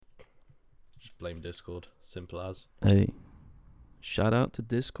blame Discord. Simple as. Hey, shout out to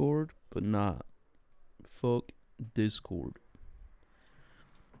Discord, but not fuck Discord.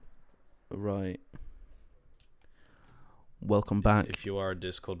 Right. Welcome back. If you are a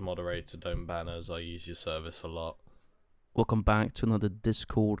Discord moderator, don't ban us. I use your service a lot. Welcome back to another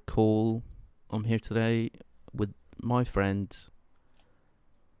Discord call. I'm here today with my friend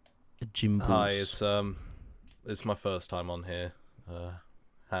Jim Bulls. Hi, it's my first time on here.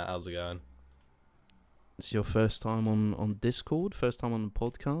 How's it going? It's your first time on Discord, first time on the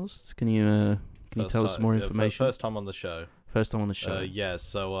podcast. Can you tell us more information? First time on the show. First time on the show. Yeah.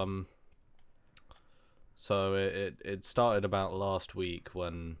 So it started about last week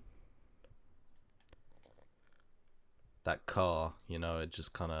when that car, it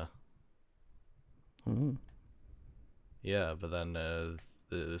just kind of. Oh. Yeah, but then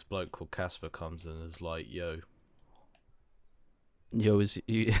this bloke called Casper comes and is like, "Yo,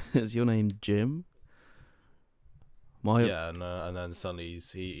 is your name Jim?" Yeah, and then suddenly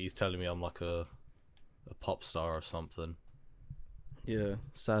he's telling me I'm like a pop star or something. Yeah,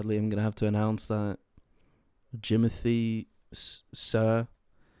 sadly I'm gonna have to announce that Jimothy, Sir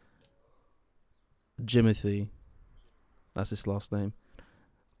Jimothy, that's his last name.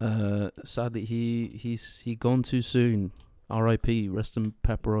 Sadly he gone too soon. R.I.P. Rest in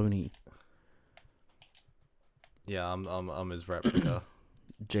pepperoni. Yeah, I'm his replica.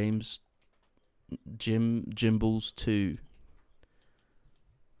 Jim Bulls 2.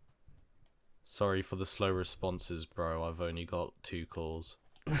 Sorry for the slow responses, bro. I've only got 2 calls.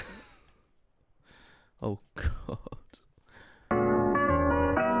 Oh God.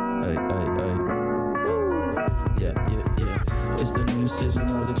 Hey. Yeah. It's the new season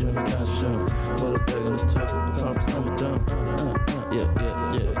of the Jimmy Cash Show. Well, I'm gonna talk some dumb. Yeah.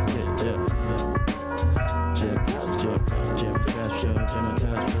 Jimmy Cash Show.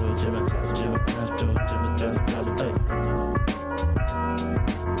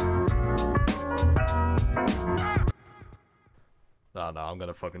 No, I'm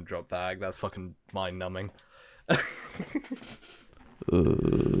gonna fucking drop that. That's fucking mind numbing.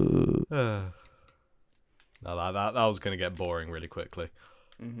 No, that was gonna get boring really quickly.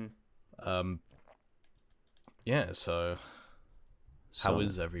 Yeah. So, how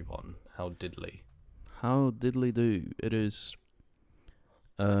is everyone? How diddly? How diddly do? It is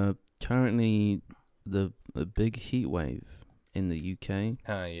currently the big heat wave in the UK.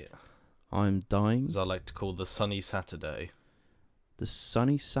 Yeah. I'm dying. As I like to call the sunny Saturday. The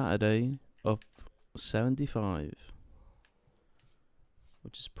sunny Saturday of 75,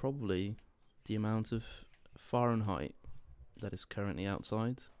 which is probably the amount of Fahrenheit that is currently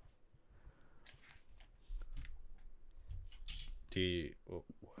outside. Wait.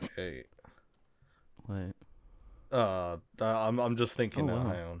 Wait. I'm just thinking now. Wow.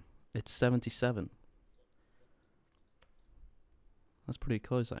 Hang on. It's 77. That's pretty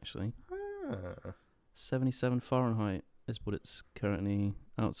close, actually. 77 Fahrenheit is what it's currently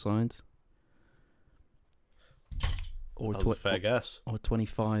outside. Or That was a fair guess. Or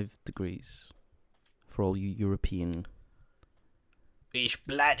 25 degrees for all you European. It's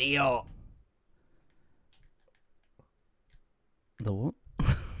bloody hot. The what?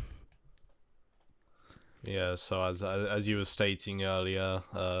 Yeah, so as you were stating earlier,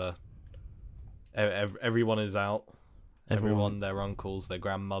 everyone is out. Everyone, their uncles, their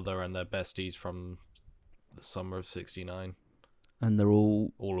grandmother, and their besties from the summer of '69. And they're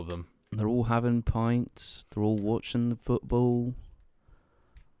all of them. They're all having pints. They're all watching the football.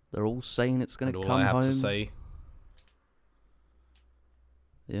 They're all saying it's going to come home. All I have to say,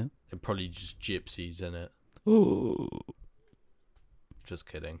 yeah, they're probably just gypsies in it. Ooh. Just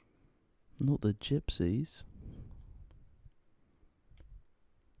kidding. Not the gypsies.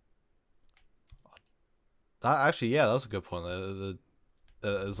 That's a good point.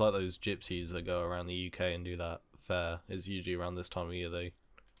 It's like those gypsies that go around the UK and do that fair. It's usually around this time of year.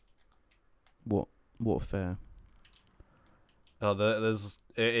 What fair?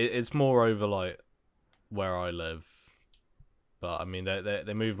 It's more over like where I live, but I mean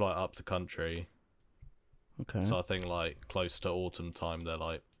they move like up the country. Okay. So I think like close to autumn time they're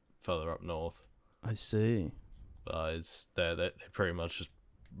like further up north. I see. But they pretty much just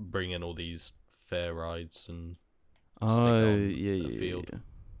bring in all these fair rides and field. Yeah.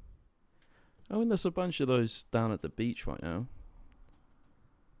 I mean, there's a bunch of those down at the beach right now.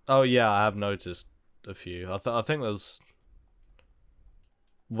 Oh yeah, I have noticed a few. I think there's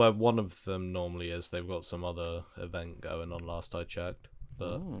one of them normally is. They've got some other event going on. Last I checked,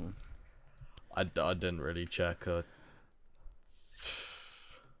 but I didn't really check. I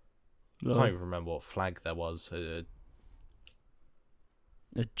can't even remember what flag there was. A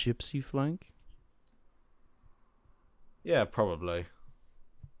gypsy flag? Yeah, probably.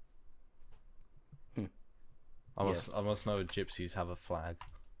 Hmm. I must know gypsies have a flag.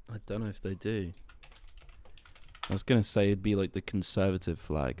 I don't know if they do. I was gonna say it'd be like the conservative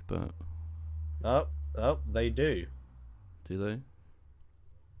flag, but Oh, oh, they do. do they?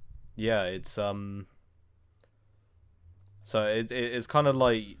 Yeah, it's So it's kind of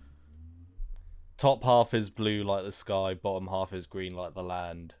like top half is blue like the sky, bottom half is green like the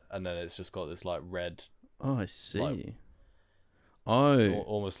land, and then it's just got this like red, Oh, I like see. Oh,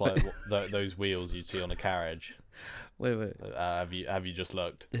 almost like those wheels you'd see on a carriage. wait. Have you just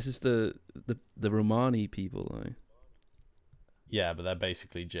looked? This is the Romani people, though. Yeah, but they're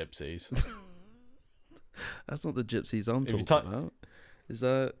basically gypsies. That's not the gypsies I'm If you talking about. Is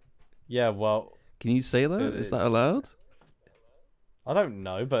that? Yeah, well, Can you say that? Is that allowed? I don't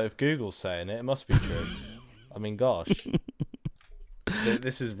know, but if Google's saying it, it must be true. I mean, gosh,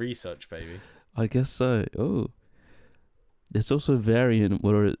 this is research, baby. I guess so. Oh, there's also a variant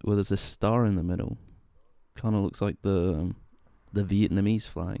where there's a star in the middle. Kind of looks like the Vietnamese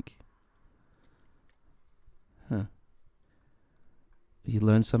flag. Huh. You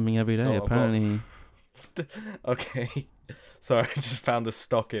learn something every day. Oh, Apparently. Okay, sorry, I just found a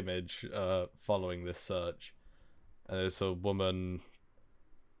stock image following this search, and it's a woman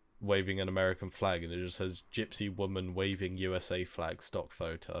waving an American flag, and it just says "Gypsy woman waving USA flag stock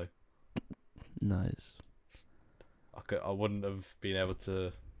photo." Nice. I wouldn't have been able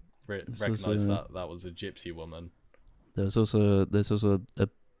to This recognize is, that was a gypsy woman. There's also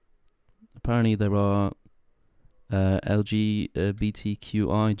apparently there are LGBTQI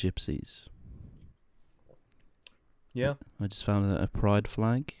gypsies. Yeah, I just found a pride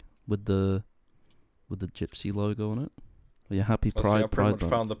flag with the gypsy logo on it. Are you happy I Pride? pretty Pride much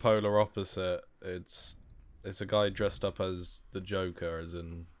found the polar opposite. It's a guy dressed up as the Joker, as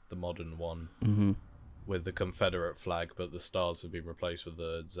in the modern one, Mm-hmm. with the Confederate flag, but the stars have been replaced with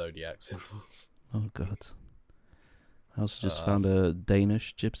the zodiac symbols. Oh god. I also just Uh, found that's- a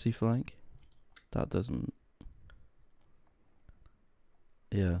Danish gypsy flag. That doesn't.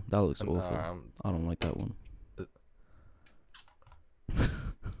 Yeah, that looks awful. I don't like that one.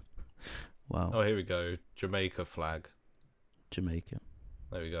 Wow. Oh, here we go. Jamaica flag. Jamaica.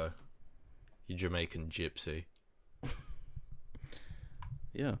 There we go. You Jamaican gypsy.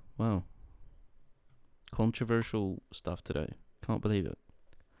 Yeah, wow. Controversial stuff today. Can't believe it.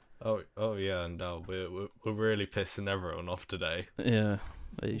 Oh yeah, and we're really pissing everyone off today. Yeah.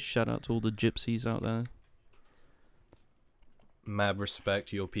 Hey, shout out to all the gypsies out there. Mad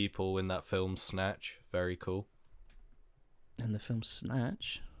respect, your people in that film Snatch. Very cool. And the film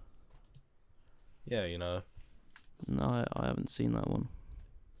Snatch? Yeah, you know. No, I haven't seen that one.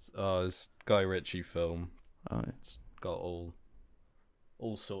 It's Guy Ritchie film. Oh, It's got all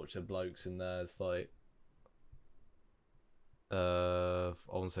sorts of blokes in there. It's like I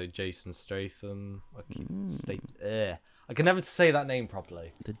want to say Jason Statham. I can never say that name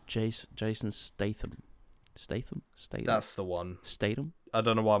properly. the Jason Statham. Statham? That's the one. Statham? I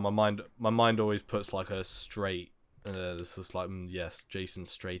don't know why my mind always puts like a straight. It's just like yes, Jason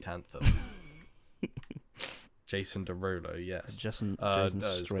Straight Anthem. Jason Derulo, yes. Jason no, it's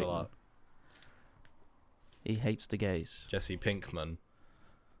got Statham. like He hates the gays. Jesse Pinkman.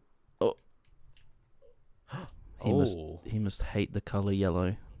 Oh. Oh. He must hate the color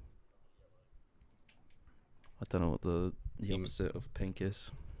yellow. I don't know what the opposite of pink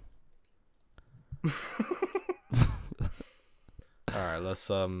is. Alright, let's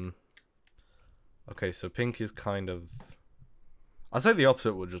okay, so pink is kind of I'd say the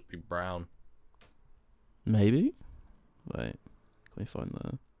opposite would just be brown. Maybe? Wait. Can we find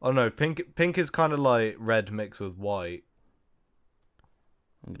the... Oh no, pink is kind of like red mixed with white.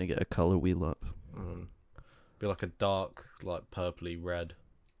 I'm gonna get a color wheel up. Be like a dark, like purpley red.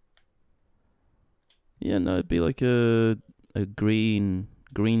 Yeah, no, it'd be like a green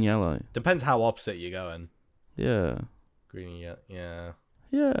yellow. Depends how opposite you're going. Yeah. Green, yeah.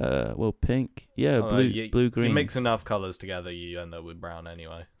 Yeah. Well, pink. Yeah, Oh, blue, green. You mix enough colors together, you end up with brown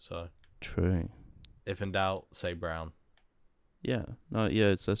anyway. So, True. if in doubt, say brown. Yeah. No. Yeah.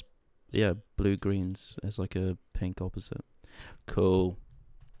 It says. Yeah. Blue greens. It's like a pink opposite. Cool.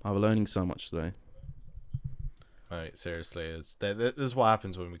 I'm learning so much today. Right, seriously, this is what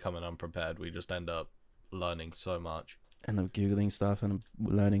happens when we come in unprepared. We just end up learning so much. And I'm googling stuff and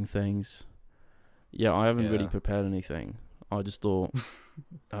I'm learning things. Yeah, I haven't really Yeah. prepared anything. I just thought.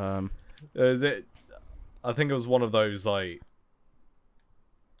 Is it? I think it was one of those like.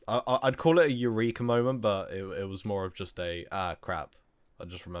 I'd call it a eureka moment, but it was more of just a crap. I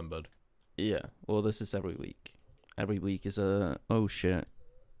just remembered. Yeah. Well, this is every week. Every week is a oh shit.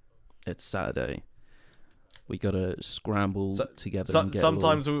 It's Saturday. We gotta scramble So, together and get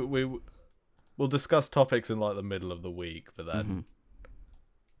sometimes we'll discuss topics in like the middle of the week, but then Mhm.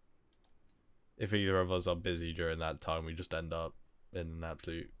 if either of us are busy during that time, we just end up in an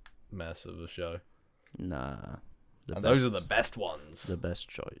absolute mess of a show. Nah. And those are the best ones. The best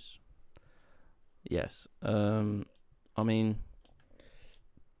choice. Yes. I mean,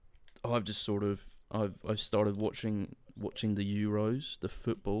 I've just sort of I've started watching the Euros, the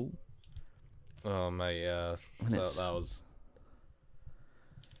football, Oh mate, yeah. and That was.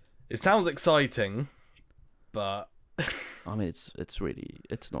 It sounds exciting, but I mean it's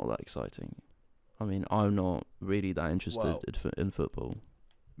not that exciting. I mean, I'm not really that interested Well, in football.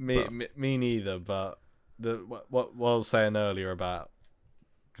 me neither. But what I was saying earlier about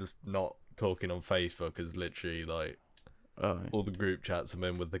just not talking on Facebook is literally like Oh, all the group chats I'm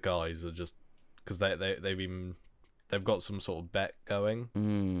in with the guys are just because they've got some sort of bet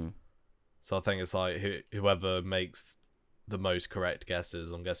going. So I think it's like whoever makes the most correct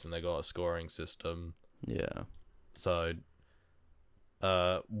guesses. I'm guessing they got a scoring system. yeah. So,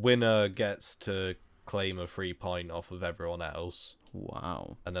 winner gets to claim a free pint off of everyone else,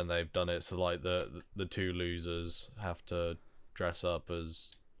 Wow. and then they've done it so like the two losers have to dress up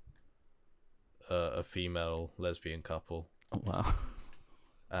as a female lesbian couple, Oh, wow.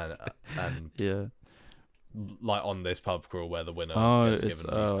 and Yeah. like on this pub crawl where the winner Oh, gets it's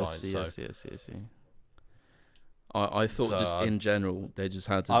given these I pints. see, So I see, I see, I see. I thought So, just in general they just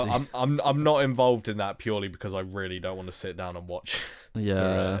had to do. I'm not involved in that purely because I really don't want to sit down and watch Yeah,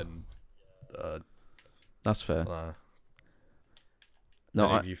 through it. And that's fair. if No,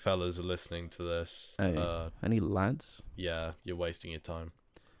 any of you fellas are listening to this, Hey. Any lads? yeah, you're wasting your time.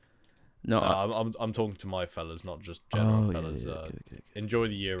 No, I'm talking to my fellas, not just general oh, fellas. yeah, okay. Enjoy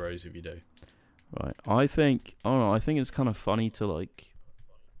the Euros if you do. Right. I don't know. I think it's kind of funny to like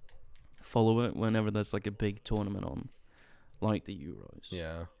follow it whenever there's like a big tournament on, like the Euros.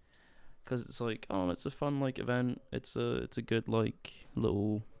 Yeah. Because it's like, oh, it's a fun like event. It's a good like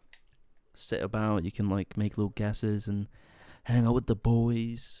little sit about. You can like make little guesses and hang out with the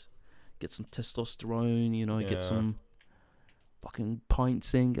boys, get some testosterone. You know, Yeah. get some fucking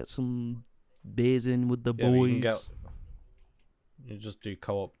pints in, get some beers in with the Yeah, but boys. you just do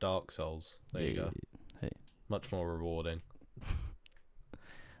co-op Dark Souls. There you go. Hey, Much more rewarding.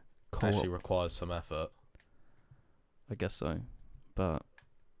 co-op. Actually requires some effort. I guess so, but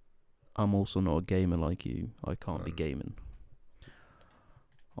I'm also not a gamer like you. I can't be gaming.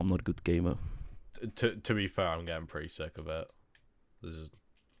 I'm not a good gamer. To be fair, I'm getting pretty sick of it. This is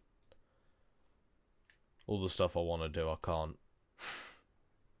all the stuff I want to do. I can't.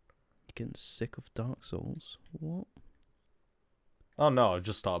 You're getting sick of Dark Souls? What? Oh no, I've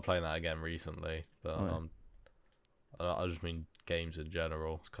just started playing that again recently. But Oh, I just mean games in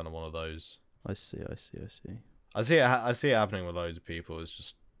general. It's kind of one of those. I see. I see it happening with loads of people. It's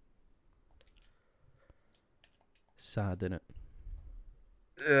just Sad, innit?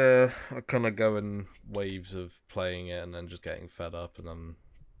 I kind of go in waves of playing it and then just getting fed up, and then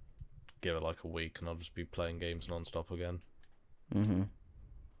give it like a week, and I'll just be playing games non-stop again. Mhm.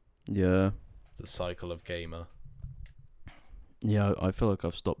 Yeah. The cycle of gamer. Yeah. I feel like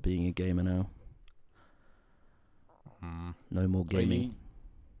I've stopped being a gamer now. No more gaming.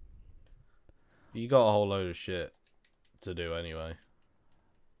 You got a whole load of shit to do anyway.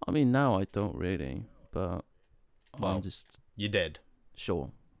 I mean, now I don't really, but Well, I'm just You did.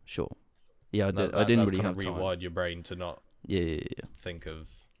 sure. Yeah, I did. I didn't really have time. rewired your brain to not Yeah. think of.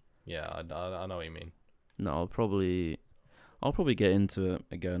 Yeah, I know what you mean. No, I'll probably get into it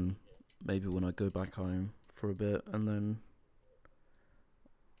again. Maybe when I go back home for a bit, and then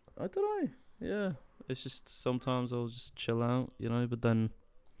I don't know. Yeah, it's just sometimes I'll just chill out, you know. But then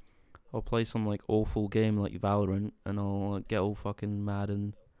I'll play some like awful game like Valorant, and I'll get all fucking mad,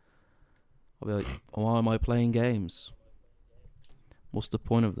 and I'll be like, "Why am I playing games? What's the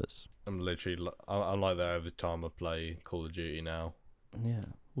point of this?" I'm literally. I'm like that every time I play Call of Duty now. Yeah,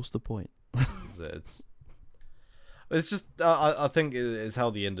 what's the point? It's just. I think it's how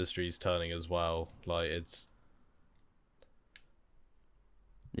the industry's turning as well. Like it's.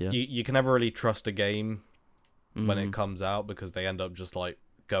 Yeah. You can never really trust a game when it Mhm. comes out because they end up just like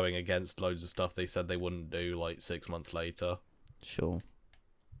going against loads of stuff they said they wouldn't do like 6 months later. Sure.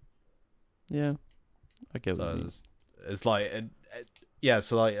 Yeah, I get what So you mean. it's like yeah.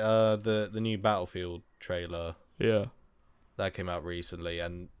 So like the new Battlefield trailer Yeah. that came out recently,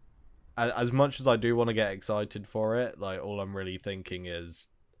 and as much as I do want to get excited for it, like all I'm really thinking is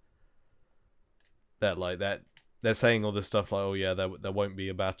that they're saying all this stuff like, oh yeah, there won't be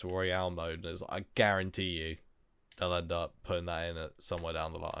a battle royale mode, and it's like, I guarantee you they'll end up putting that in somewhere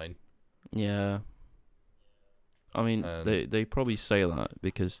down the line. Yeah. I mean, And they probably say that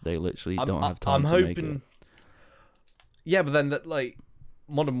because they literally don't have I'm time to make hoping. it. Yeah, but then that like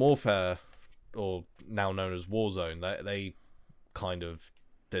Modern Warfare, or now known as Warzone, they kind of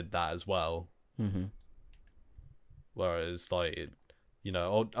did that as well. Mm-hmm. Whereas like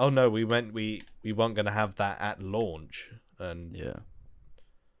oh no, we weren't gonna have that at launch, and Yeah.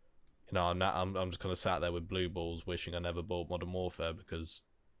 I'm just kind of sat there with blue balls, wishing I never bought Modern Warfare because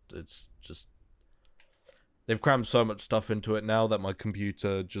it's just they've crammed so much stuff into it now that my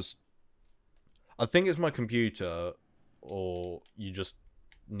computer just. I think it's my computer, or you just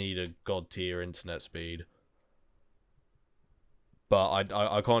need a god tier internet speed. But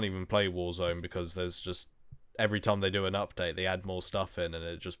I can't even play Warzone because there's just every time they do an update, they add more stuff in, and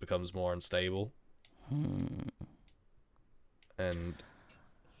it just becomes more unstable. And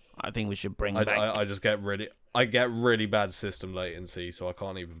I think we should bring I, back. I just get really bad system latency, so I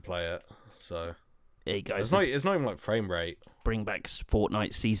can't even play it. So Hey guys, it's not even like frame rate. bring back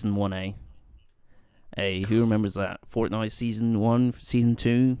Fortnite Season 1A. Hey, who remembers that? Fortnite Season 1, Season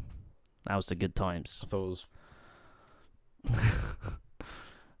 2? That was the good times. I thought it was.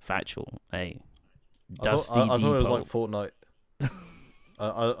 Factual. Hey. I Dusty thought it was Depot. like Fortnite.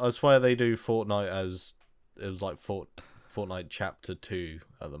 I swear they do Fortnite as it was like Fortnite Chapter 2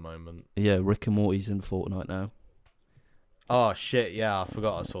 at the moment. Yeah, Rick and Morty's in Fortnite now. Oh shit! Yeah, I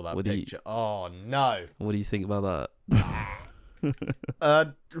forgot I saw that What do you- picture. Oh no. What do you think about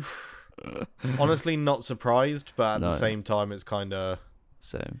that? Honestly, not surprised, but at No. the same time, it's kind of.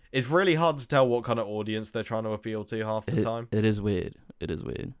 So It's really hard to tell what kind of audience they're trying to appeal to half the time. it is weird. It is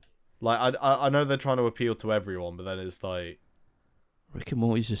weird. Like I know they're trying to appeal to everyone, but then it's like. Rick and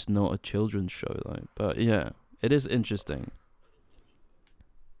Morty's just not a children's show, though. But yeah, it is interesting.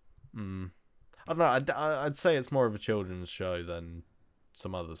 I don't know. I'd say it's more of a children's show than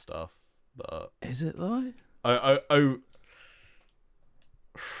some other stuff, but Is it though? oh.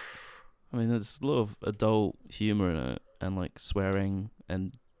 I mean, there's a lot of adult humor in it, and like swearing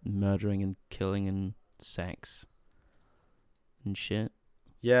and murdering and killing and sex and shit.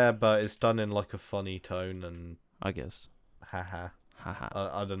 Yeah, but it's done in like a funny tone and I guess. haha. Haha.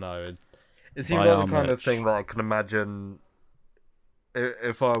 I don't know. It seems Buy like our the kind of merch. thing that I can imagine.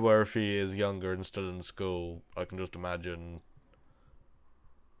 If I were a few years younger and still in school, I can just imagine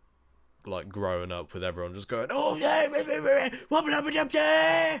like growing up with everyone just going, "Oh yeah,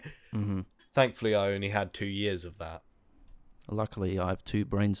 Mm-hmm. Thankfully, I only had 2 years of that. Luckily, I have 2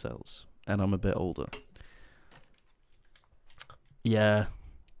 brain cells, and I'm a bit older. Yeah.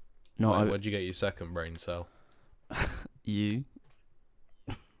 No, Wait, where'd you get your second brain cell? you.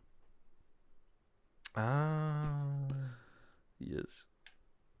 Ah. Yes.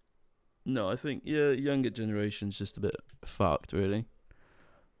 No, I think younger generation's just a bit fucked, really.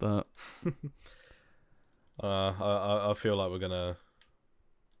 But I feel like we're gonna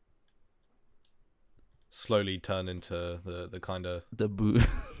slowly turn into the kind of the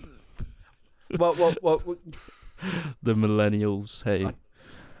what the millennials. Hey,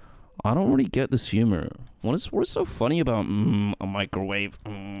 I don't really get this humor. What is so funny about a microwave?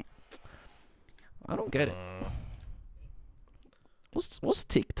 I don't get it. What's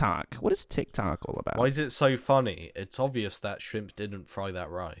TikTok? What is TikTok all about? Why is it so funny? It's obvious that shrimp didn't fry that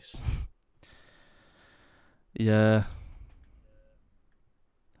rice. Yeah.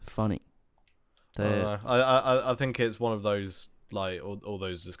 Funny. I think it's one of those like all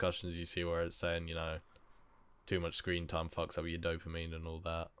those discussions you see where it's saying, too much screen time fucks up your dopamine and all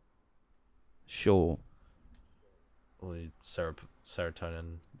that. Sure. Or your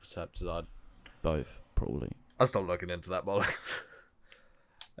serotonin receptors. Both, probably. I stopped looking into that bollocks.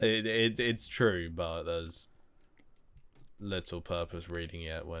 It's true, but there's little purpose reading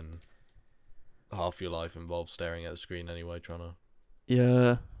it when half your life involves staring at the screen anyway, trying to.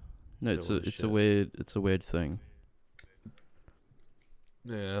 Yeah. No, Do all this it's shit. a weird thing.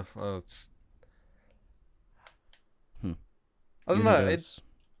 Yeah, it's. Hmm. I don't know. Universe.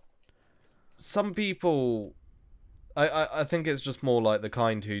 Some people, I think it's just more like the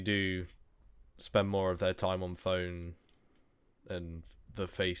kind who do spend more of their time on phone and the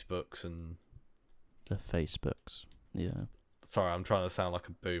Facebooks and. The Facebooks. Yeah. Sorry, I'm trying to sound like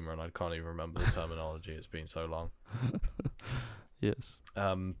a boomer and I can't even remember the terminology. It's been so long. Yes.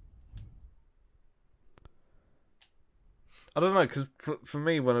 I don't know, because for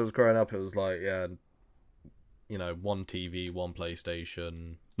me, when I was growing up, it was like, one TV, one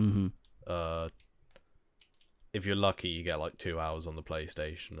PlayStation. Mm-hmm. If you're lucky, you get like 2 hours on the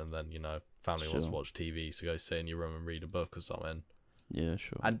PlayStation, and then, family wants to Sure. watch TV, so go sit in your room and read a book or something. Yeah,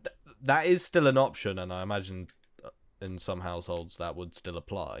 sure. And that is still an option, and I imagine in some households that would still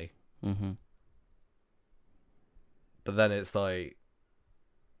apply. Mm-hmm. but then it's like,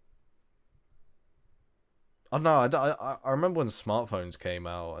 I don't know. I remember when smartphones came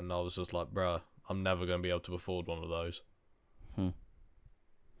out, and I was just like, bruh, I'm never gonna be able to afford one of those.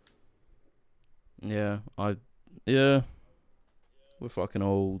 Yeah, yeah, we're fucking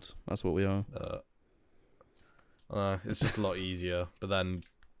old. That's what we are. It's just a lot easier. But then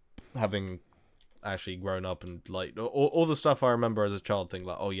having actually grown up and like all the stuff I remember as a child, think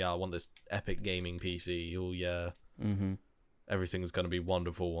like, oh yeah, I want this epic gaming PC. Oh yeah, everything's gonna be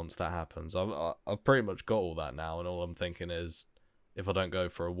wonderful once that happens. I've pretty much got all that now, and all I'm thinking is, if I don't go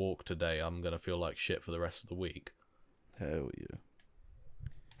for a walk today, I'm gonna feel like shit for the rest of the week. Hell yeah.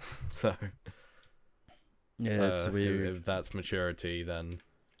 So yeah, it's weird. If that's maturity, then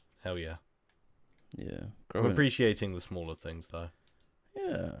hell yeah. Yeah, I'm appreciating the smaller things though.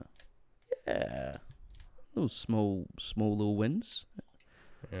 Yeah. Those small little wins.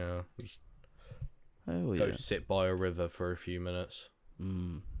 Yeah. Just Oh go yeah. sit by a river for a few minutes.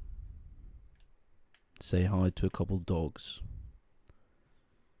 Say hi to a couple dogs.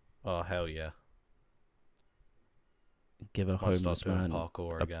 Oh hell yeah. Give a Might homeless start doing man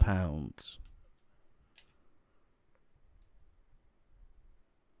parkour a again. pound.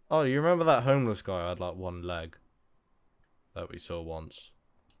 Oh, you remember that homeless guy who had like one leg that we saw once?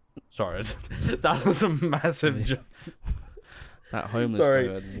 Sorry, that was a massive jump. That homeless Sorry,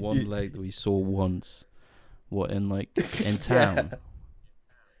 guy had one leg that we saw once. What, in like in town?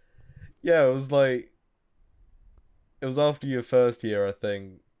 Yeah, it was like, it was after your first year, I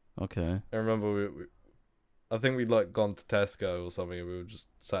think. Okay. I remember I think we'd like gone to Tesco or something, and we were just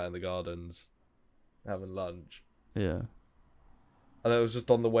sat in the gardens having lunch. Yeah. And it was just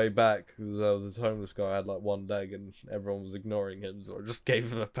on the way back, this homeless guy had like one leg and everyone was ignoring him, so I just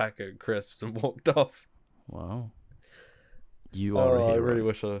gave him a packet of crisps and walked off. Wow. You are a hero. I really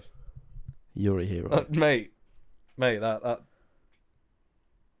wish I... You're a hero. Mate, that...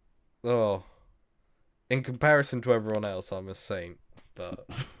 Oh. In comparison to everyone else, I'm a saint, but...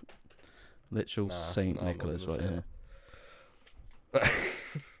 Literal Saint Nicholas right here.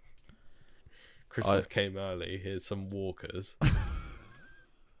 Christmas came early, here's some walkers.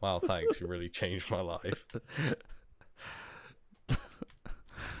 Wow, thanks, you really changed my life.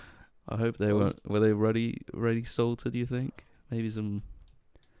 I hope they were they ready salted, you think? Maybe some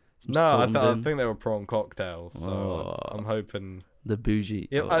no, I salt think they were prawn cocktail, so I'm hoping... The bougie.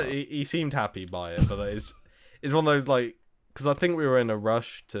 Yeah, he seemed happy by it, but it's one of those, like... Because I think we were in a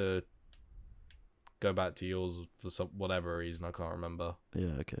rush to go back to yours for some whatever reason, I can't remember.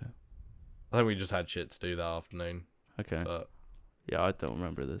 Yeah, okay. I think we just had shit to do that afternoon. Okay. But yeah, I don't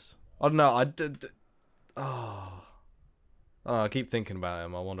remember this. I don't know, I did... Oh... I keep thinking about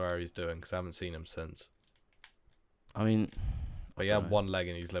him. I wonder how he's doing, because I haven't seen him since. I mean... But he had one leg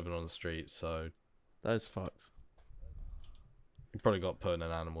and he's living on the street, so... That is fucked. He probably got put in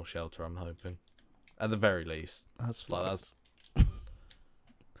an animal shelter, I'm hoping. At the very least. That's like, fucked. that's...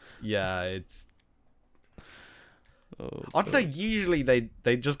 Yeah, it's... Oh, I don't know, usually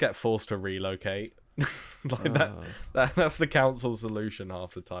they just get forced to relocate. Like that's the council solution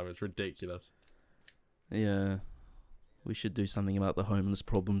half the time. It's ridiculous. Yeah. We should do something about the homeless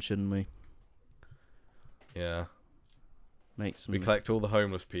problem, shouldn't we? Yeah. Make some... We collect all the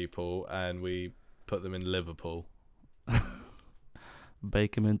homeless people and we put them in Liverpool.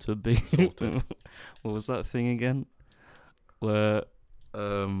 Bake them into a big... Sorted. What was that thing again? Where they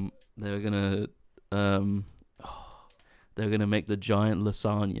were gonna make the giant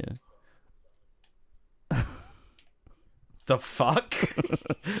lasagna. The fuck?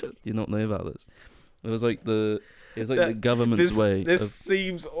 Do you not know about this? It was like the government's way. This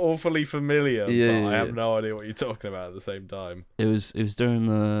seems awfully familiar, but I have no idea what you're talking about at the same time. It was during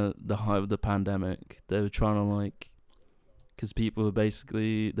the height of the pandemic. They were trying to like, because people were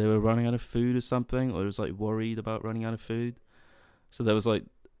basically, they were running out of food or something, or it was like worried about running out of food. So there was like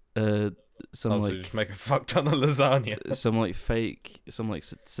some like, so just make a fuck ton of lasagna. some like fake, some like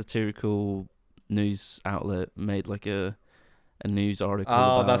satirical news outlet made like a news article.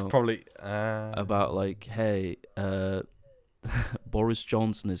 Oh, that's probably about like, hey, Boris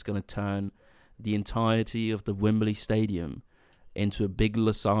Johnson is going to turn the entirety of the Wembley Stadium into a big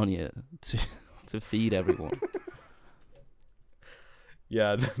lasagna to feed everyone.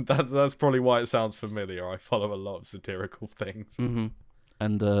 Yeah, that's probably why it sounds familiar. I follow a lot of satirical things. Mm-hmm.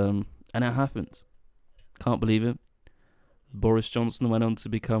 And it happened. Can't believe it. Boris Johnson went on to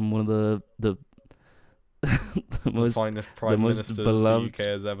become one of the finest prime ministers the UK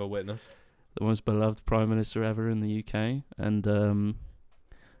has ever witnessed. The most beloved prime minister ever in the UK, and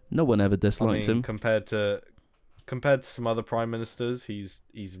no one ever disliked him. Compared to some other prime ministers, he's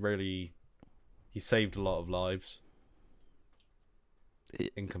saved a lot of lives.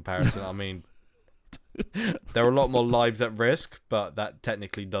 in comparison. I mean, there are a lot more lives at risk, but that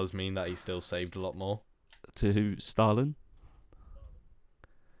technically does mean that he still saved a lot more. To who? Stalin?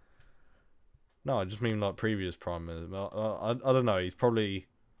 No, I just mean like previous prime minister. I don't know. He's probably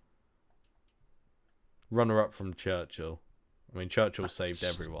runner-up from Churchill. I mean, Churchill saved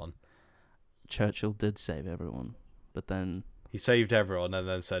everyone. Churchill did save everyone, but then... He saved everyone and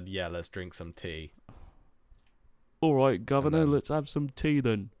then said, yeah, let's drink some tea. Alright, Governor, then- let's have some tea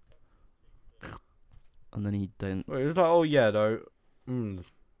then. And then he didn't... Well, it was like, oh yeah, though.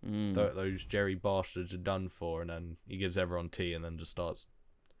 Those Jerry bastards are done for. And then he gives everyone tea and then just starts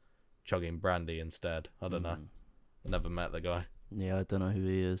chugging brandy instead. I don't know. I never met the guy. Yeah, I don't know who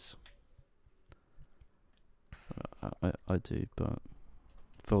he is. I do, but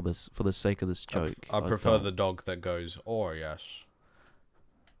for the sake of this joke, I prefer don't. the dog that goes, oh yes.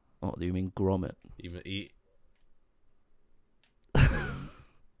 Oh, do you mean Gromit? Even he.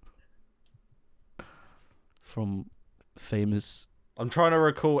 From famous... I'm trying to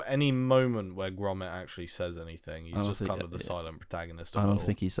recall any moment where Gromit actually says anything. I He's don't just think- kind of the silent protagonist. I Of don't it all.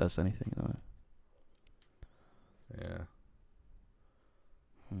 think he says anything, no. Yeah.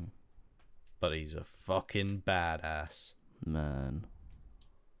 Hmm. But he's a fucking badass. Man.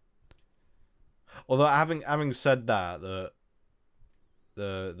 Although having said that,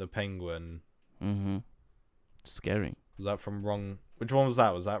 the penguin, Mm-hmm. Scary. was that from wrong? Which one was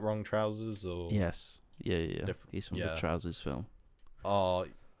that? Was that Wrong Trousers or? Yes. Yeah. Different- He's from yeah. the Trousers film. Oh,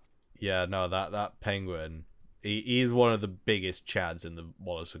 yeah. No, that penguin. He is one of the biggest chads in the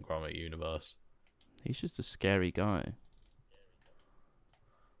Wallace and Gromit universe. He's just a scary guy.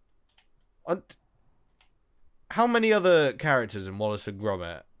 How many other characters in Wallace and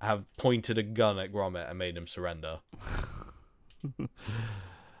Gromit have pointed a gun at Gromit and made him surrender?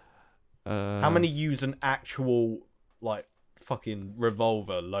 How many use an actual, like, fucking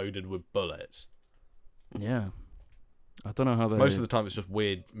revolver loaded with bullets? Yeah. I don't know how they... Most of the time it's just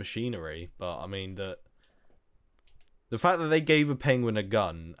weird machinery, but I mean, the fact that they gave a penguin a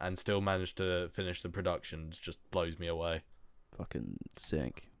gun and still managed to finish the productions just blows me away. Fucking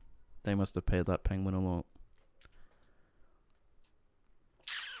sick. They must have paid that penguin a lot.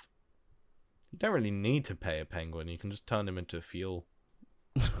 You don't really need to pay a penguin, you can just turn him into fuel.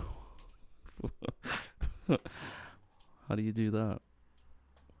 How do you do that?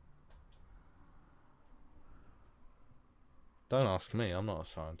 Don't ask me, I'm not a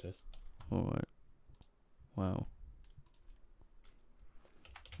scientist. Alright. Wow.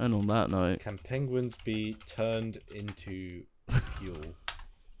 And on that note... Can penguins be turned into fuel?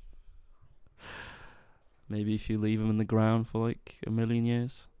 Maybe if you leave them in the ground for like 1,000,000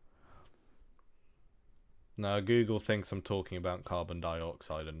 years. No, Google thinks I'm talking about carbon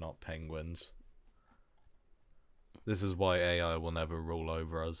dioxide and not penguins. This is why AI will never rule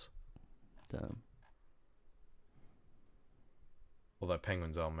over us. Damn. Although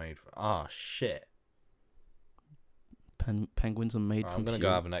penguins are made for... Ah, shit. Penguins are made Right, from I'm gonna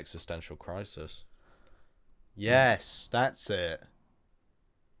fuel. go have an existential crisis. Yes, that's it.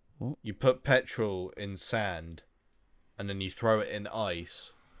 What? You put petrol in sand, and then you throw it in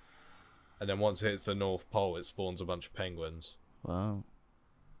ice, and then once it hits the North Pole, it spawns a bunch of penguins. Wow.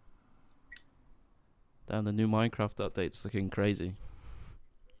 Damn, the new Minecraft update's looking crazy.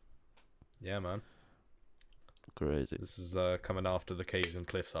 Yeah, man. Crazy. This is coming after the Caves and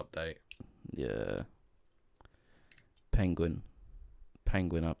Cliffs update. Yeah. Penguin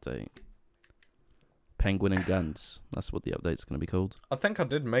update. Penguin and guns. That's what the update's going to be called. I think I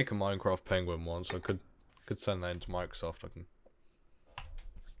did make a Minecraft penguin once. I could send that into Microsoft. I can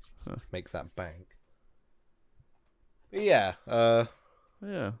make that bank. But yeah,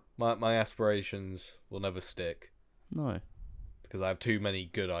 Yeah. my aspirations will never stick No. because I have too many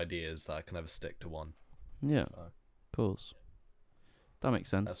good ideas that I can never stick to one. Yeah. So Of course. That makes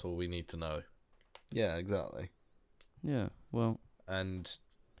sense. that's all we need to know. Yeah, exactly. Yeah. Well. And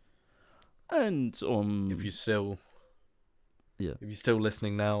And if you're still, Yeah. if you're still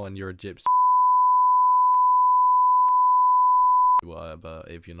listening now and you're a gypsy, whatever.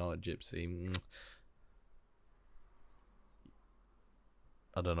 If you're not a gypsy,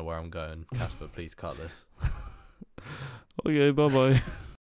 I don't know where I'm going. Casper, please cut this. Okay. Bye bye.